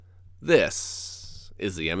This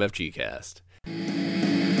is the MFG Cast.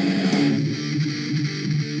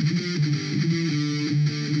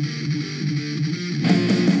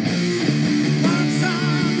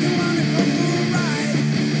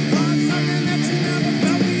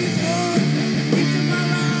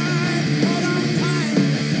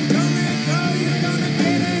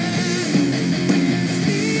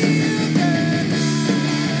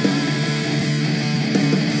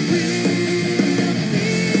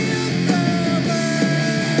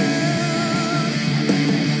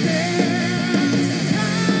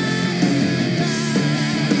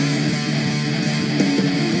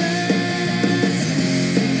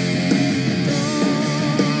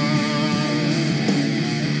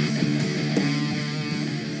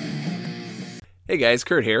 Hey guys,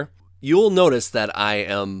 Kurt here. You'll notice that I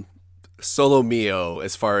am solo mio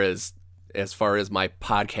as far as my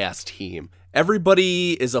podcast team.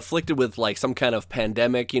 Everybody is afflicted with like some kind of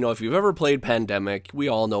pandemic. You know, if you've ever played Pandemic, we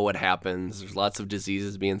all know what happens. There's lots of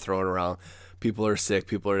diseases being thrown around. People are sick,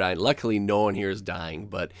 people are dying. Luckily, no one here is dying,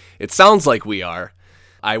 but it sounds like we are.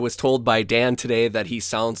 I was told by Dan today that he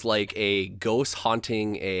sounds like a ghost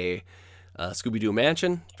haunting a Scooby-Doo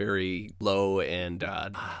mansion, very low and,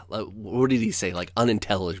 what did he say, like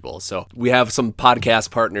unintelligible. So we have some podcast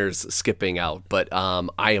partners skipping out, but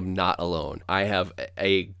I am not alone. I have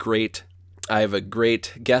a great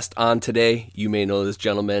guest on today. You may know this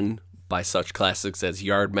gentleman by such classics as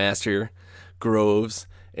Yardmaster, Groves,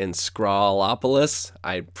 and Scrawlopolis.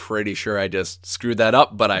 I'm pretty sure I just screwed that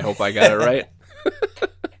up, but I hope I got it right.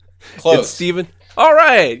 Close. It's Steven. All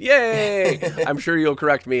right, yay! I'm sure you'll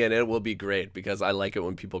correct me, and it will be great, because I like it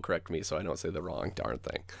when people correct me so I don't say the wrong darn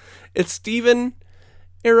thing. It's Steven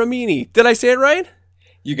Aramini. Did I say it right?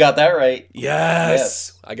 You got that right.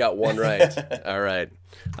 Yes. I got one right. All right.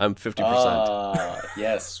 I'm 50%.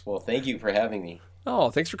 Yes. Well, thank you for having me.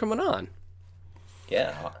 Oh, thanks for coming on.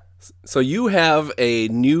 Yeah. So you have a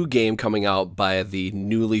new game coming out by the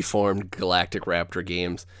newly formed Galactic Raptor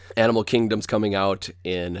Games. Animal Kingdom's coming out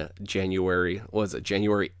in January. What was it?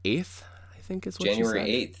 January 8th, I think is what January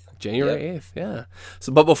you said. 8th. January 8th, yeah.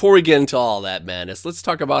 So, but before we get into all that madness, let's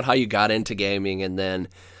talk about how you got into gaming and then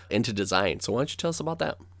into design. So why don't you tell us about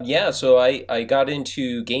that? Yeah. So I got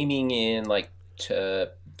into gaming in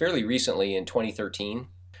fairly recently in 2013.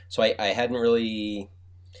 So I hadn't really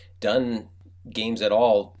done games at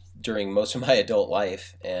all during most of my adult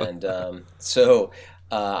life. And so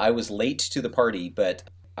I was late to the party, but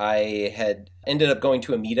I had ended up going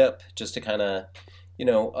to a meetup just to kind of,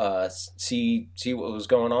 see what was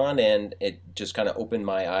going on. And it just kind of opened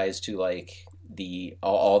my eyes to like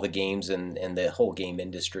all the games and the whole game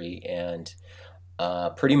industry. And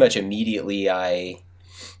pretty much immediately I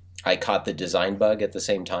caught the design bug at the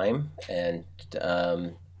same time. And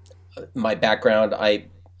my background,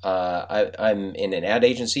 I'm in an ad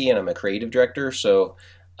agency and I'm a creative director. So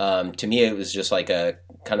to me, it was just like a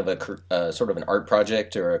kind of a sort of an art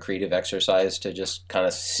project or a creative exercise to just kind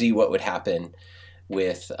of see what would happen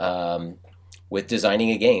with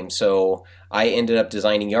designing a game. So I ended up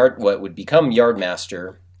designing what would become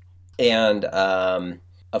Yardmaster. And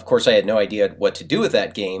of course, I had no idea what to do with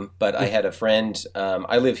that game, but I had a friend.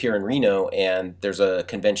 I live here in Reno, and there's a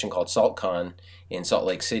convention called SaltCon in Salt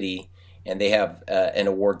Lake City. And they have an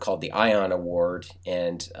award called the Ion Award.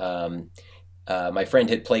 And my friend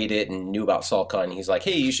had played it and knew about SaltCon. He's like,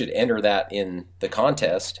 hey, you should enter that in the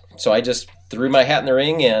contest. So I just threw my hat in the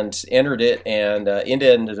ring and entered it, and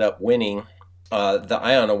ended up winning the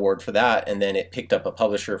Ion Award for that. And then it picked up a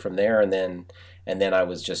publisher from there. And then I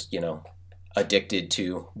was just, addicted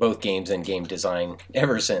to both games and game design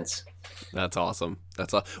ever since. That's awesome.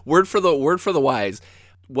 That's a word for the wise.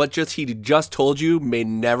 What he just told you may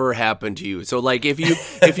never happen to you. So like if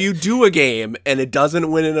you do a game and it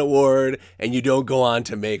doesn't win an award and you don't go on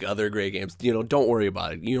to make other great games, don't worry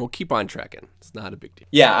about it. Keep on trekking. It's not a big deal.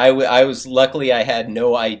 Yeah, I was luckily I had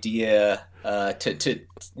no idea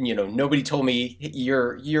nobody told me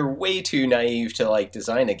you're way too naive to like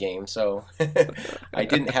design a game. So I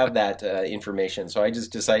didn't have that information. So I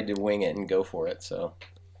just decided to wing it and go for it. So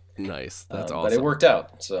nice. That's awesome. But it worked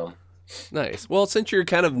out. So nice. Well, since you're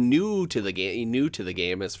kind of new to the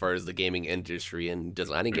game as far as the gaming industry and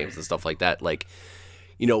designing games and stuff like that, like,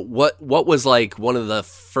 what was like one of the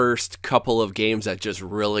first couple of games that just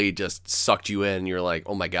really just sucked you in? You're like,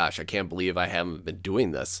 oh my gosh, I can't believe I haven't been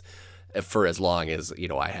doing this for as long as,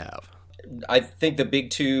 I have. I think the big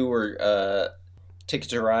two were Ticket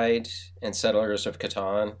to Ride and Settlers of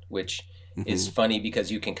Catan, which is funny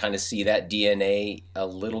because you can kind of see that DNA a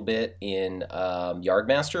little bit in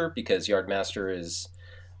Yardmaster, because Yardmaster is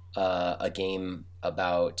a game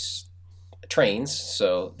about trains.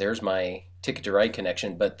 So there's my Ticket to Ride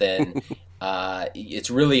connection. But then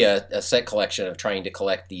it's really a set collection of trying to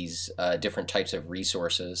collect these different types of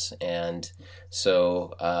resources. And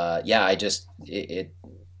so,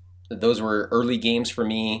 those were early games for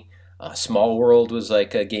me. Small World was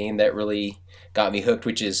like a game that really got me hooked,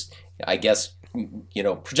 which is, I guess,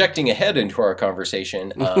 projecting ahead into our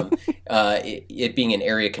conversation, it being an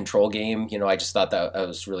area control game, I just thought that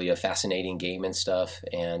was really a fascinating game and stuff.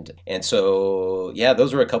 And so, yeah,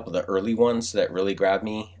 those were a couple of the early ones that really grabbed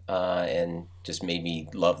me and just made me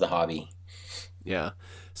love the hobby. Yeah.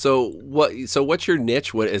 So what's your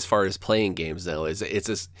niche as far as playing games though? It's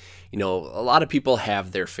this, a lot of people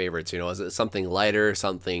have their favorites, is it something lighter,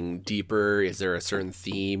 something deeper? Is there a certain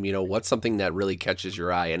theme? What's something that really catches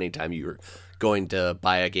your eye anytime you're going to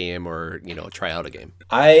buy a game or, try out a game?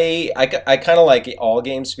 I kind of like all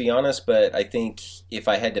games, to be honest, but I think if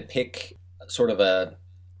I had to pick sort of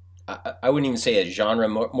I wouldn't even say a genre,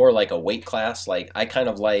 more like a weight class, like I kind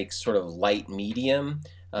of like sort of light medium,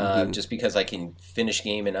 just because I can finish a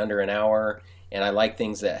game in under an hour, and I like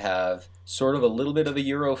things that have sort of a little bit of a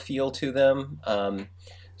Euro feel to them. That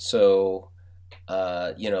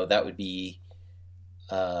would be,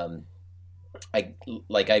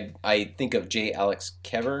 I think of J. Alex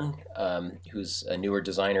Kevern, who's a newer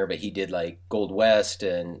designer, but he did like Gold West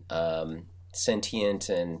and Sentient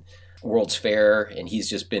and World's Fair, and he's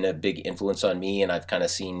just been a big influence on me, and I've kind of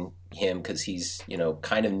seen him because he's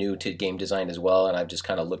kind of new to game design as well, and I've just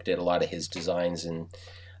kind of looked at a lot of his designs, and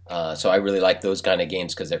so I really like those kind of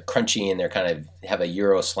games because they're crunchy and they're kind of have a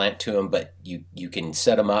Euro slant to them, but you can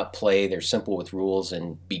set them up, play, they're simple with rules,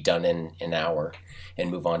 and be done in an hour and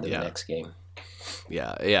move on to the next game.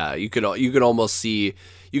 Yeah. You could almost see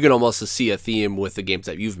a theme with the games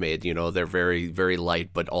that you've made. They're very, very light,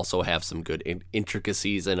 but also have some good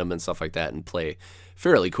intricacies in them and stuff like that, and play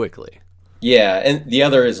fairly quickly. Yeah, and the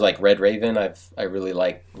other is like Red Raven. I really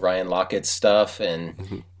like Ryan Lockett's stuff,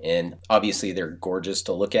 and obviously they're gorgeous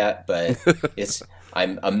to look at. But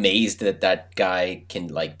I'm amazed that guy can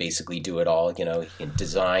like basically do it all. He can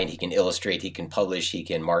design, he can illustrate, he can publish, he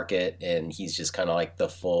can market, and he's just kind of like the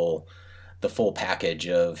full package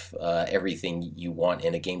of everything you want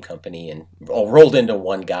in a game company, and all rolled into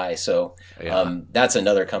one guy. So that's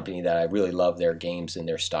another company that I really love their games and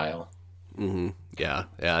their style. Mm-hmm. Yeah.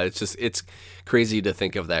 It's crazy to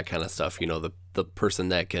think of that kind of stuff. The person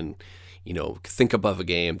that can, think above a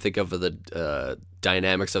game, think of the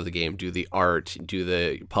dynamics of the game, do the art, do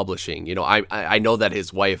the publishing. I know that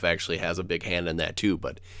his wife actually has a big hand in that too,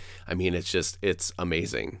 but I mean, it's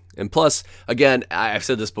amazing. And plus, again, I've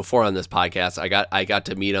said this before on this podcast. I got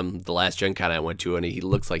to meet him the last Gen Con I went to, and he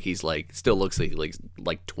looks like he's still looks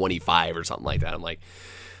like 25 or something like that. I'm like,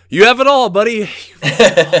 you have it all, buddy.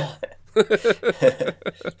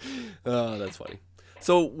 Oh, that's funny.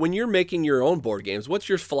 So when you're making your own board games, what's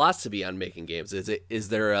your philosophy on making games? Is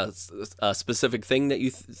there a specific thing that you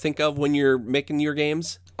think of when you're making your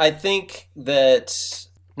games? I think that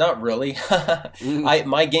not really.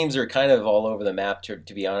 My games are kind of all over the map,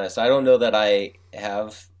 to be honest. I don't know that I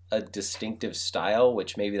have a distinctive style,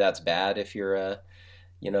 which maybe that's bad if you're a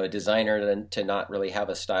designer, to not really have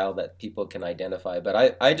a style that people can identify.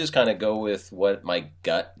 But I just kind of go with what my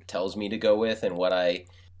gut tells me to go with and what I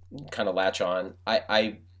kind of latch on.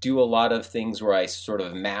 I do a lot of things where I sort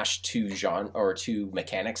of mash two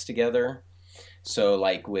mechanics together. So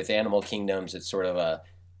like with Animal Kingdoms, it's sort of a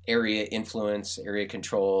area influence, area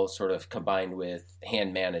control, sort of combined with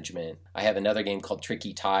hand management. I have another game called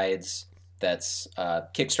Tricky Tides that's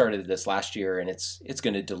kickstarted this last year, and it's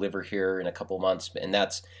going to deliver here in a couple months. And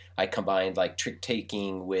I combined like trick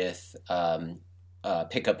taking with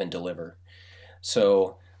pick up and deliver.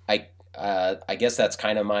 So I guess that's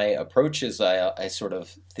kind of my approach. Is I sort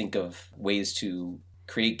of think of ways to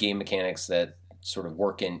create game mechanics that sort of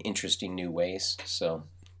work in interesting new ways. So.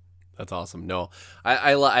 That's awesome. No,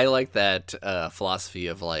 I like that philosophy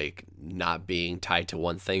of like not being tied to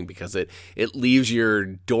one thing, because it leaves your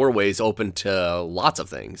doorways open to lots of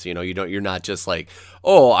things. You're not just like,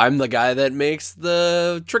 oh, I'm the guy that makes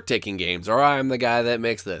the trick taking games, or I'm the guy that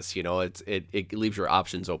makes this. It leaves your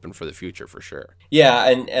options open for the future for sure. Yeah,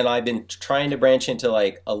 and I've been trying to branch into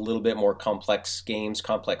like a little bit more complex games,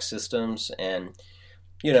 complex systems, and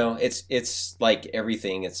it's like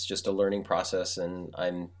everything. It's just a learning process, and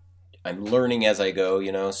I'm learning as I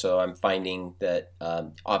go, so I'm finding that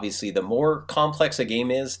obviously the more complex a game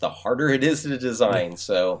is, the harder it is to design.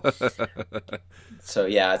 So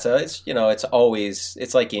yeah, it's always,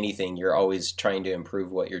 it's like anything. You're always trying to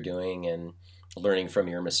improve what you're doing and learning from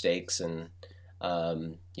your mistakes. And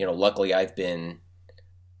luckily I've been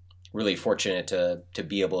really fortunate to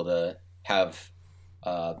be able to have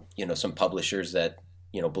some publishers that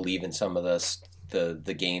believe in some of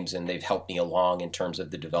the games, and they've helped me along in terms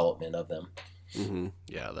of the development of them. Mm-hmm.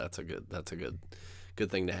 Yeah, that's a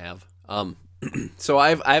good thing to have. So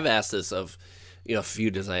I've asked this of a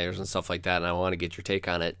few designers and stuff like that, and I want to get your take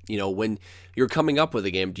on it. When you're coming up with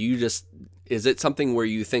a game, is it something where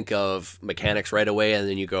you think of mechanics right away and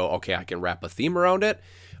then you go, okay, I can wrap a theme around it?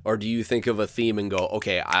 Or do you think of a theme and go,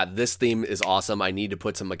 okay, this theme is awesome, I need to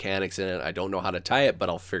put some mechanics in it, I don't know how to tie it, but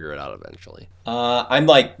I'll figure it out eventually? I'm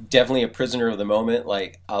like definitely a prisoner of the moment.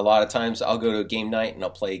 Like a lot of times I'll go to a game night and I'll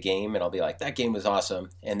play a game and I'll be like, that game was awesome.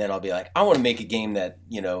 And then I'll be like, I want to make a game that,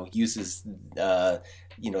 uses,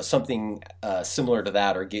 something similar to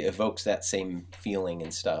that, or evokes that same feeling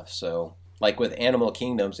and stuff. So like with Animal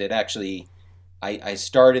Kingdoms, it actually, I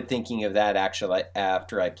started thinking of that actually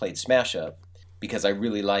after I played Smash Up, because I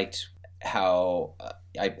really liked how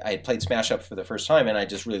I played Smash Up for the first time, and I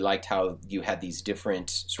just really liked how you had these different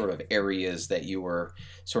sort of areas that you were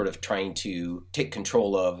sort of trying to take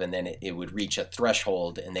control of, and then it would reach a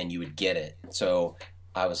threshold, and then you would get it. So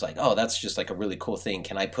I was like, oh, that's just like a really cool thing.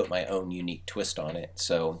 Can I put my own unique twist on it?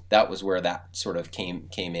 So that was where that sort of came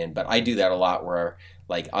in. But I do that a lot where,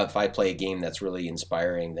 like, if I play a game that's really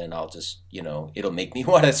inspiring, then I'll just, it'll make me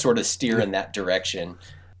want to sort of steer in that direction.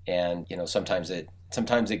 And, sometimes it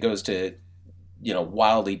goes to,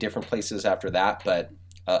 wildly different places after that. But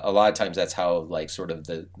a lot of times that's how, like, sort of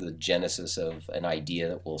the genesis of an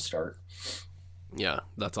idea will start. Yeah,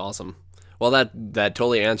 that's awesome. Well, that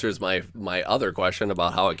totally answers my other question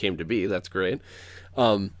about how it came to be. That's great.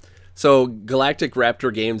 So Galactic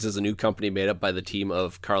Raptor Games is a new company made up by the team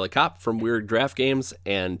of Carla Kopp from Weird Draft Games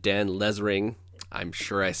and Dan Lesring. I'm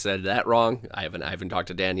sure I said that wrong. I haven't talked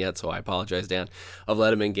to Dan yet, so I apologize, Dan, of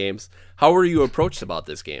Letterman Games. How were you approached about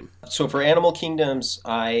this game? So for Animal Kingdoms,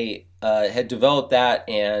 I had developed that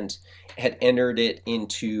and had entered it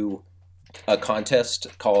into a contest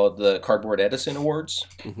called the Cardboard Edison Awards.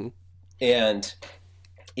 Mm-hmm. And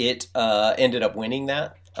it ended up winning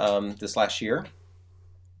that this last year.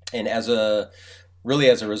 And as a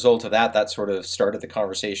result of that sort of started the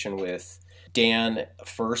conversation with Dan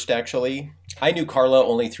first, actually. I knew Carla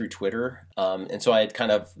only through Twitter. And so I had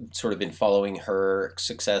kind of sort of been following her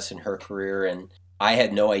success in her career. And I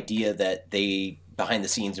had no idea that they, behind the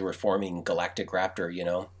scenes, were forming Galactic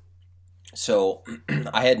Raptor, So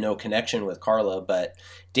I had no connection with Carla, but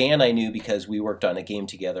Dan I knew because we worked on a game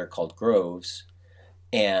together called Groves.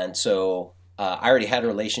 And so I already had a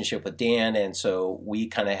relationship with Dan, and so we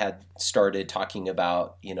kind of had started talking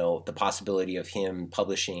about, the possibility of him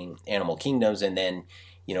publishing Animal Kingdoms. And then,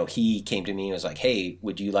 he came to me and was like, hey,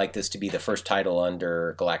 would you like this to be the first title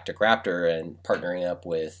under Galactic Raptor, and partnering up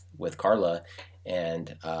with Carla?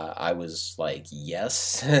 And I was like, yes.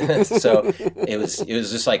 So it was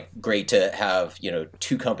just like great to have,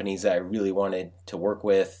 two companies that I really wanted to work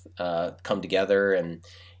with come together. And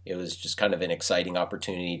it was just kind of an exciting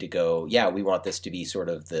opportunity to go, yeah, we want this to be sort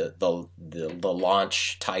of the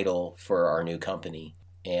launch title for our new company.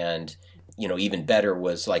 And, even better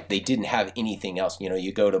was like they didn't have anything else.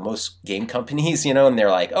 You go to most game companies, and they're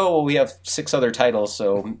like, oh, well, we have 6 other titles,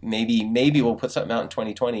 so maybe we'll put something out in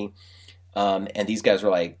 2020. And these guys were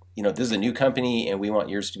like, this is a new company and we want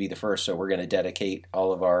yours to be the first. So we're going to dedicate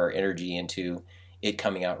all of our energy into it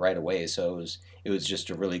coming out right away. So it was just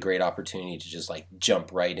a really great opportunity to just like jump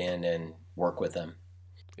right in and work with them.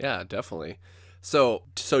 Yeah, definitely. So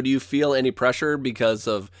do you feel any pressure because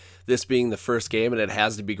of this being the first game and it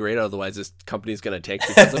has to be great? Otherwise this company's going to tank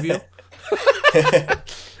because of you?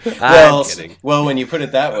 I'm kidding. Well, when you put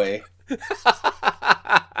it that way,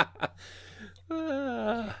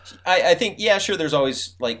 I think, yeah, sure. There's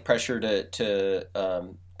always like pressure to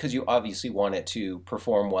because you obviously want it to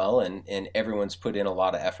perform well, and everyone's put in a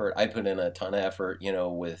lot of effort. I put in a ton of effort,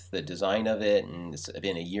 with the design of it, and it's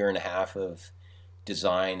been a year and a half of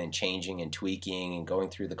design and changing and tweaking and going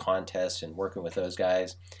through the contest and working with those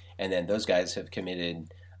guys. And then those guys have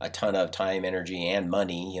committed a ton of time, energy, and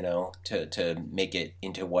money, to make it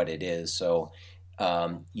into what it is. So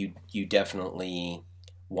you definitely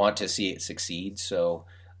want to see it succeed. So,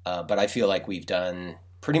 but I feel like we've done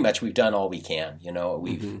all we can.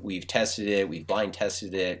 We've tested it, we've blind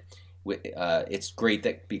tested it. It's great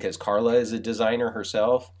that because Carla is a designer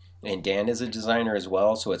herself and Dan is a designer as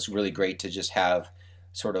well. So it's really great to just have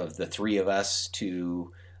sort of the three of us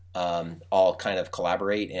to all kind of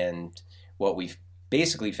collaborate. And what we've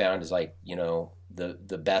basically found is like,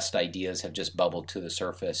 the best ideas have just bubbled to the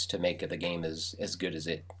surface to make the game as good as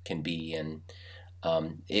it can be. And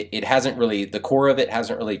it hasn't really, the core of it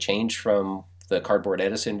hasn't really changed from the Cardboard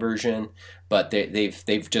Edison version, but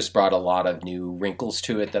they've just brought a lot of new wrinkles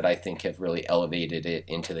to it that I think have really elevated it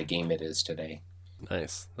into the game it is today.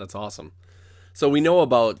 Nice. That's awesome. So we know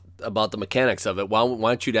about the mechanics of it. Why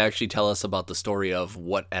don't you actually tell us about the story of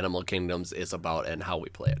what Animal Kingdoms is about and how we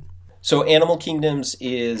play it? So Animal Kingdoms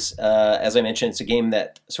is, as I mentioned, it's a game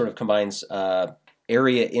that sort of combines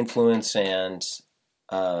area influence and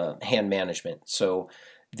hand management. So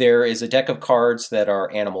there is a deck of cards that are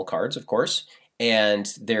animal cards, of course,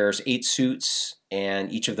 and there's 8 suits,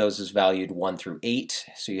 and each of those is valued 1 through 8.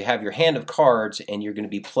 So you have your hand of cards, and you're going to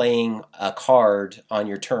be playing a card on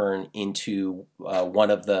your turn into one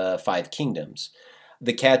of the 5 kingdoms.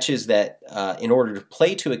 The catch is that in order to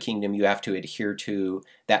play to a kingdom, you have to adhere to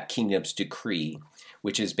that kingdom's decree,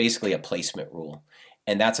 which is basically a placement rule.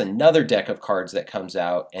 And that's another deck of cards that comes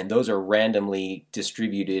out, and those are randomly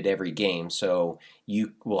distributed every game. So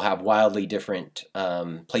you will have wildly different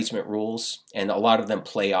placement rules, and a lot of them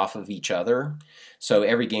play off of each other. So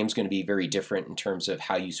every game is going to be very different in terms of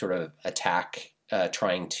how you sort of attack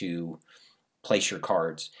trying to place your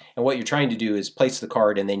cards. And what you're trying to do is place the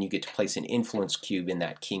card, and then you get to place an influence cube in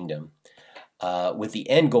that kingdom. With the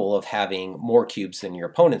end goal of having more cubes than your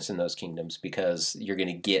opponents in those kingdoms, because you're going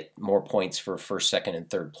to get more points for first, second, and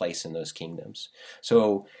third place in those kingdoms.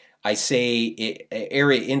 So I say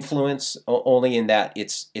area influence only in that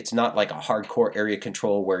it's not like a hardcore area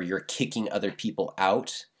control where you're kicking other people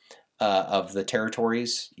out of the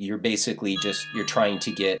territories. You're basically you're trying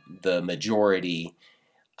to get the majority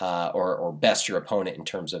or best your opponent in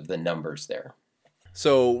terms of the numbers there.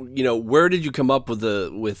 So, where did you come up with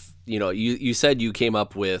you said you came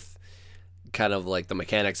up with kind of like the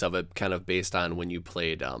mechanics of it kind of based on when you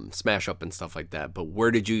played Smash Up and stuff like that. But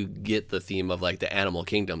where did you get the theme of like the Animal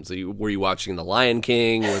Kingdoms? Were you watching The Lion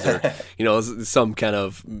King? Was there, some kind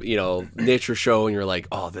of, nature show and you're like,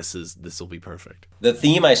 oh, this will be perfect? The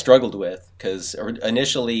theme I struggled with because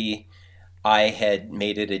initially I had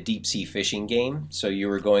made it a deep sea fishing game. So you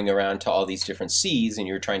were going around to all these different seas and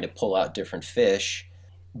you were trying to pull out different fish.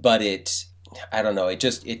 But I don't know, it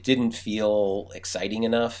didn't feel exciting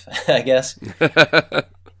enough, I guess.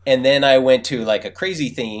 And then I went to like a crazy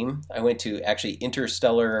theme. I went to actually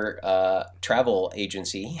Interstellar Travel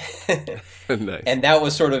Agency. Nice. And that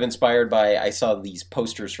was sort of inspired by, I saw these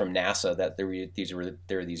posters from NASA that there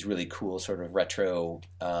were these really cool sort of retro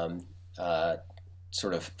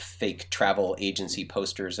sort of fake travel agency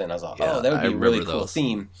posters, and I was like, that would be a really cool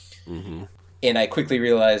theme. Mm-hmm. And I quickly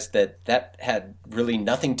realized that had really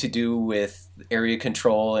nothing to do with area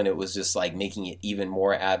control, and it was just like making it even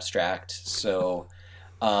more abstract. So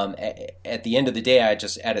at the end of the day, at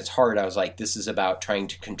its heart, I was like, this is about trying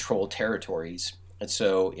to control territories. And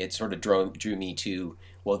so it sort of drew me to,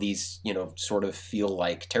 well, these, sort of feel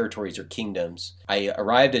like territories or kingdoms. I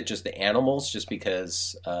arrived at just the animals just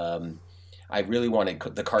because I really wanted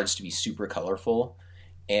the cards to be super colorful,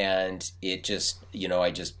 and it just,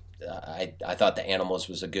 I thought the animals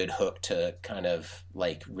was a good hook to kind of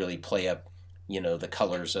like really play up, the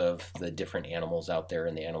colors of the different animals out there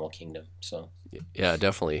in the animal kingdom. So yeah,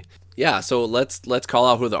 definitely. Yeah, so let's call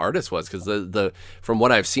out who the artist was, because the from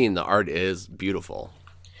what I've seen, the art is beautiful.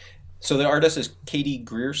 So the artist is Katie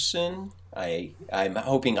Grierson. I'm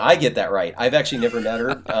hoping I get that right. I've actually never met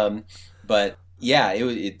her, but. Yeah,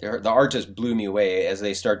 the art just blew me away as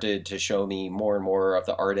they started to show me more and more of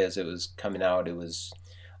the art as it was coming out. It was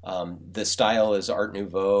the style is Art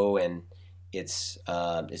Nouveau, and it's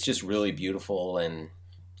just really beautiful, and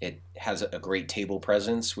it has a great table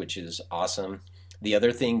presence, which is awesome. The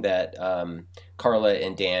other thing that Carla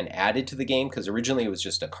and Dan added to the game, because originally it was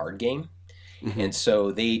just a card game, mm-hmm. and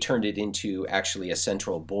so they turned it into actually a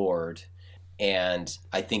central board. And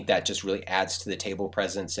I think that just really adds to the table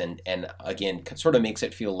presence and again, sort of makes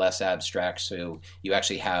it feel less abstract. So you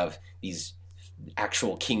actually have these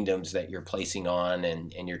actual kingdoms that you're placing on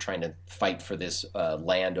and you're trying to fight for this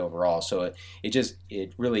land overall. So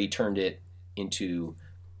it really turned it into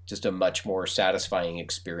just a much more satisfying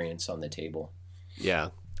experience on the table. Yeah.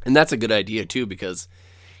 And that's a good idea too, because,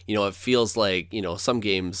 it feels like, some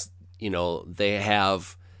games, they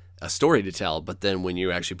have a story to tell, but then when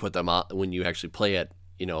you actually put them out, when you actually play it,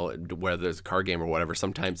 whether it's a card game or whatever,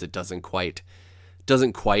 sometimes it doesn't quite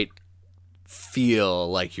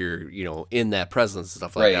feel like you're, in that presence and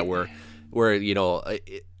stuff like that, where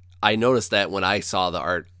I noticed that when I saw the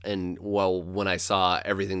art and when I saw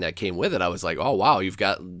everything that came with it, I was like, oh wow, you've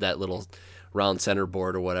got that little round center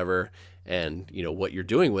board or whatever, and what you're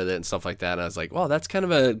doing with it and stuff like that. And I was like, well, that's kind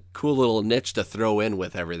of a cool little niche to throw in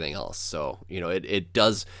with everything else. So, it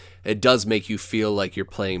does make you feel like you're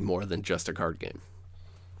playing more than just a card game.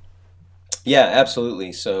 Yeah,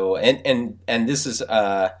 absolutely. So, and this is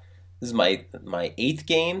my 8th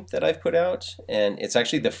game that I've put out, and it's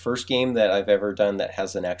actually the first game that I've ever done that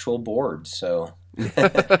has an actual board. So,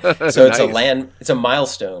 so Nice. it's a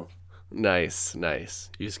milestone. Nice.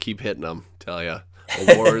 You just keep hitting them, tell ya.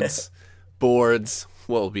 Awards, boards,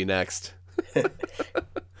 what will be next?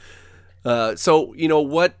 So,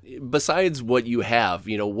 what, besides what you have,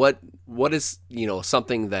 what is,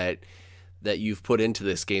 something that you've put into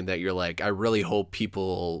this game that you're like, I really hope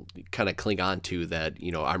people kind of cling on to that,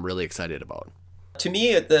 I'm really excited about? To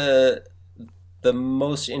me, the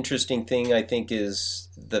most interesting thing I think is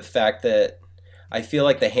the fact that I feel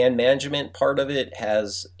like the hand management part of it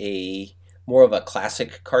has a more of a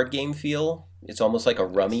classic card game feel. It's almost like a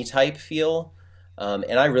rummy type feel,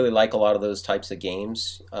 and I really like a lot of those types of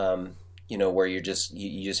games. Where you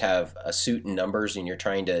just have a suit and numbers, and you're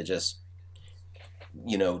trying to just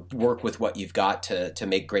work with what you've got to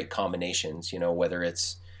make great combinations. Whether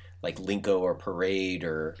it's like Linko or Parade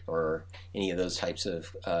or any of those types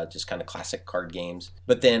of just kind of classic card games.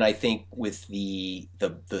 But then I think with the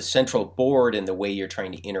central board and the way you're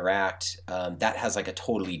trying to interact, that has like a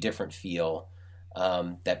totally different feel.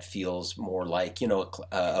 That feels more like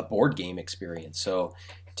a board game experience. So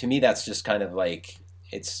to me, that's just kind of like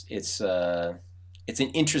it's an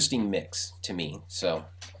interesting mix to me. So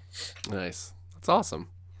Nice. That's awesome.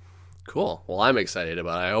 Cool. Well, I'm excited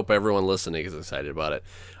about it. I hope everyone listening is excited about it.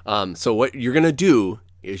 So what you're going to do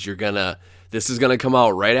is this is going to come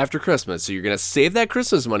out right after Christmas. So you're going to save that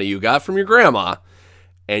Christmas money you got from your grandma,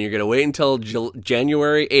 and you're going to wait until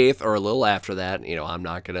January 8th or a little after that. I'm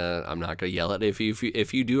not going to yell at it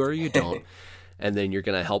if you do or you don't. And then you're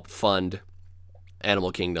going to help fund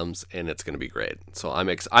Animal Kingdoms, and it's going to be great. So I'm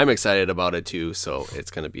excited about it too. So it's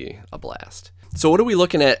going to be a blast. So what are we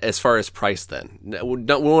looking at as far as price then? We're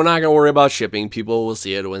not going to worry about shipping. People will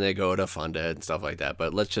see it when they go to fund it and stuff like that.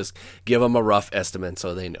 But let's just give them a rough estimate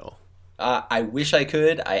so they know. I wish I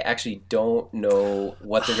could. I actually don't know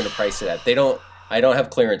what they're going to price it at. I don't have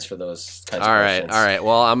clearance for those kinds of questions. All right.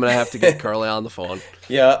 Well, I'm going to have to get Carly on the phone.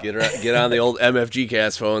 Yeah. Get on the old MFG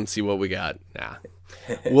Cast phone and see what we got. Nah.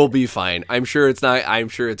 We'll be fine. I'm sure it's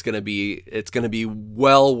going to be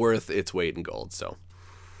well worth its weight in gold, so.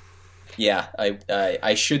 Yeah,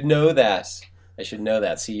 I should know that.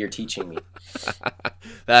 See, you're teaching me.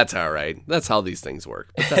 That's all right. That's how these things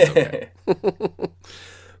work. But that's okay.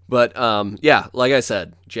 But yeah, like I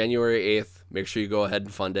said, January 8th, make sure you go ahead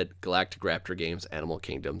and fund it. Galactic Raptor Games, Animal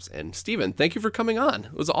Kingdoms. And Steven, thank you for coming on.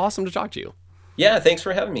 It was awesome to talk to you. Yeah, thanks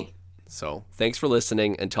for having me. So thanks for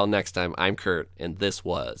listening. Until next time, I'm Kurt, and this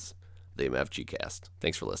was the MFG Cast.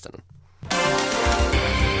 Thanks for listening.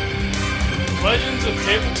 Legends of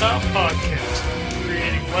Tabletop Podcast.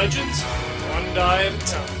 Creating legends one die at a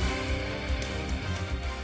time.